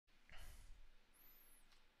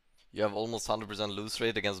You have almost 100% lose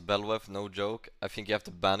rate against BANS, no joke. I think you have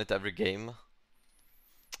to ban it every game.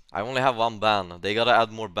 I only have one ban. They gotta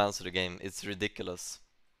add more bans to the game. It's ridiculous.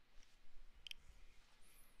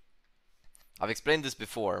 I've explained this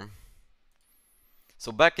before.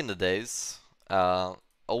 So back in the days,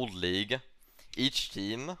 old league, each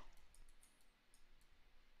team,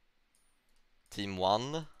 team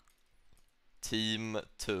 1, team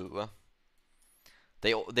 2,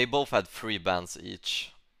 they both had 3 bans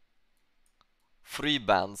each. 3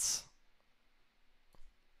 bans.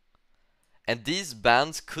 And these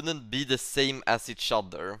bans couldn't be the same as each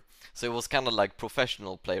other. So it was kind of like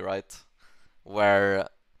professional play, right? Where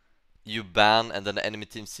you ban and then the enemy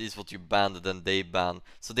team sees what you banned and then they ban.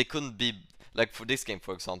 So they couldn't be, like for this game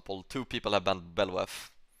for example, 2 people have banned BANS.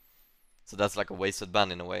 So that's like a wasted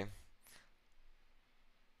ban in a way.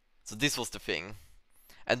 So this was the thing.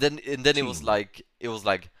 And then it was like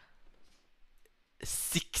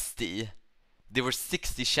 60. There were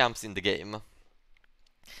 60 champs in the game.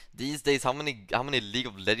 These days, how many League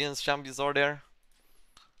of Legends champions are there?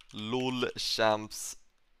 LOL champs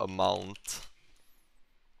amount.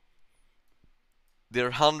 There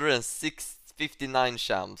are 159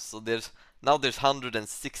 champs, so there's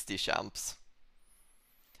 160 champs.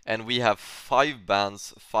 And we have 5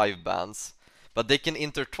 bans, 5 bans. But they can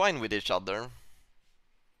intertwine with each other.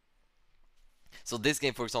 So this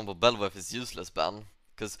game, for example, BANS is useless ban.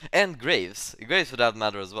 And Graves for that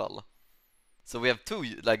matter as well. So we have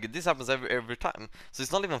 2, like this happens every time. So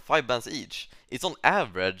it's not even 5 bans each. It's on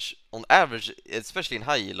average, especially in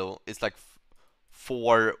high elo, it's like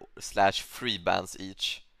 4/3 bans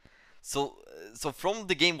each. So from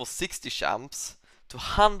the game was 60 champs to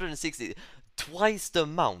 160, twice the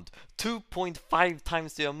amount, 2.5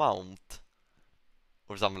 times the amount,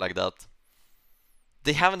 or something like that.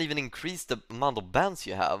 They haven't even increased the amount of bans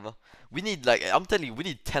you have. We need, like, I'm telling you, we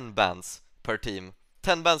need 10 bans per team.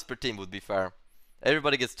 10 bans per team would be fair.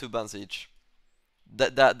 Everybody gets 2 bans each.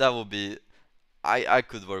 That would be, I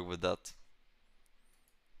could work with that.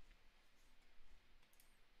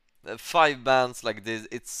 5 bans like this,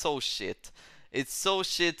 it's so shit. It's so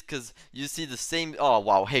shit because you see the same. Oh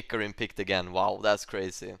wow, Hecarim picked again. Wow, that's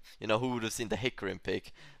crazy. You know, who would have seen the Hecarim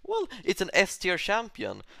pick? Well, it's an S tier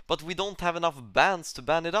champion, but we don't have enough bans to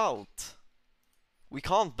ban it out. We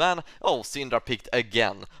can't ban. Oh, Syndra picked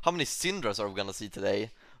again. How many Syndras are we gonna see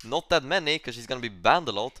today? Not that many, because she's gonna be banned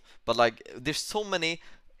a lot. But like, there's so many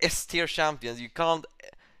S tier champions. You can't.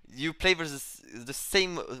 You play versus the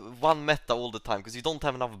same one meta all the time because you don't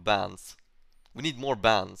have enough bans. We need more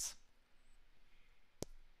bans.